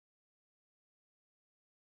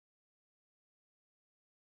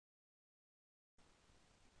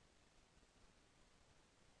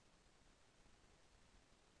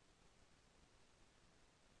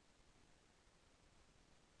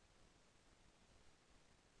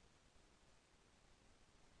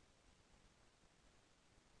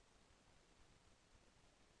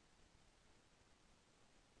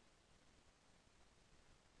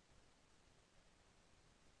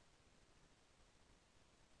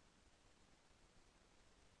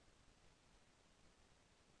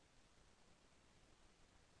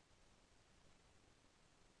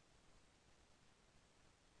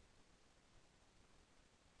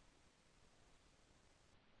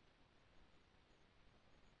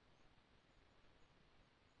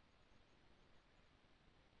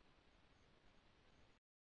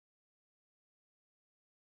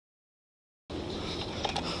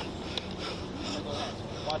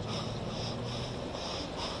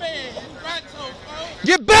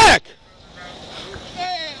Get back!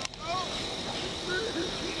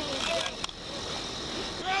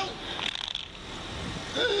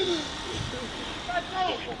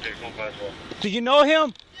 Do you know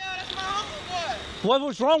him? Yeah, that's my homeboy. What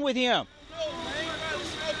was wrong with him?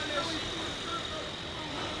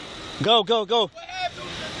 Go, go, go. What happened?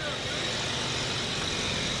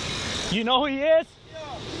 You know who he is? Yeah.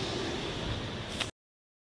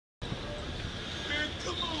 Man,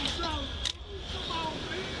 come on, son. Come on,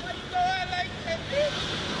 man. Why you go out like that, bitch?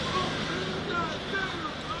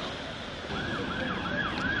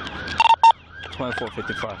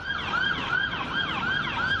 2455.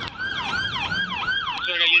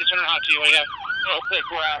 So I got you to turn it on to you. What do you have? Oh, quick,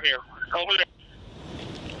 we're out here. Oh, who the?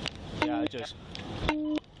 Yeah, I just.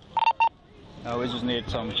 Oh, we just need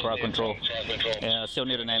some crowd control. Yeah, I still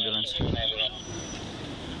need an ambulance. Was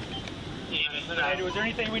there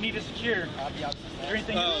anything we need to secure? Is there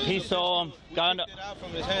anything? He saw him. Got in,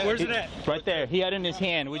 Where's it at? right there. He had it in his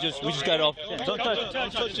hand. We just got it off. Don't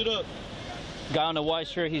touch it up. Guy in the white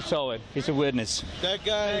shirt. He saw it. He's a witness. That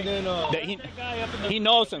guy, and then he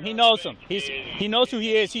knows him. He knows him. He knows who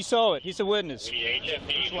he is. He saw it. He's a witness.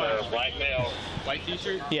 White male. white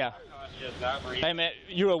t-shirt. Yeah. Hey man,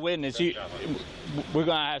 you're a witness. We're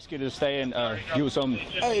gonna ask you to stay and use some.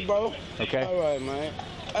 Hey, bro. Okay. All right, man.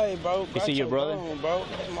 Hey, bro. You see your brother? Bro.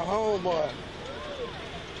 That's my homeboy.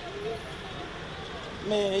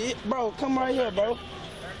 Man, bro, come right here, bro.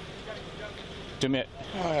 Demit.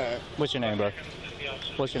 All right. What's your name, bro?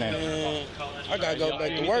 What's your name? Man, I gotta go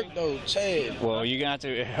back to work though, Chad. Well, you're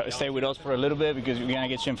gonna have to stay with us for a little bit because we're gonna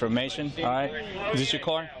get you information. All right. Is this your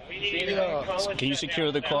car? Yeah. Can you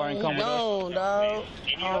secure the car and come with us? Gone, dog.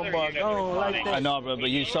 Homeboy, gone like that. I know, bro, but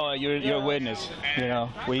you saw it. You're a witness. You know,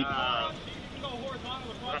 we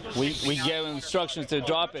gave instructions to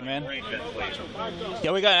drop it, man.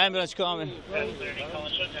 Yeah, we got an ambulance coming.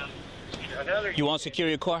 You want to secure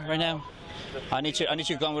your car right now? I need you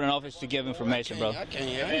to come with an office to give information, bro. I can't.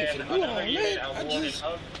 I ain't finna do all that. I just.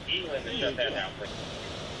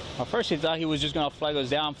 At first, he thought he was just gonna flag us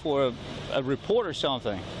down for a report or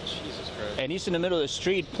something. Jesus Christ. And he's in the middle of the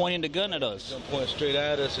street pointing the gun at us. Pointing straight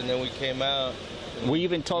at us, and then we came out. We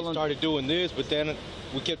even told him. Started doing this, but then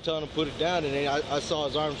we kept telling him to put it down, and then I saw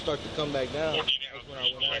his arm start to come back down. That's when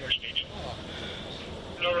I went on.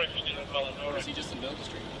 Is he just in the middle of the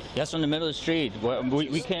street? That's in the middle of the street. We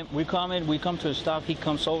come to a stop. He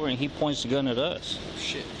comes over and he points the gun at us.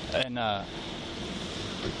 Shit. And Hey,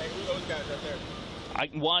 who those guys right there?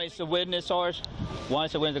 one is the witness, ours. One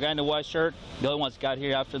is the witness, the guy in the white shirt. The other one's got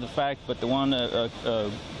here after the fact, but the one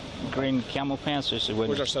green camel pants is the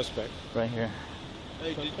witness. Where's our suspect? Right here.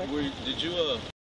 Hey, did you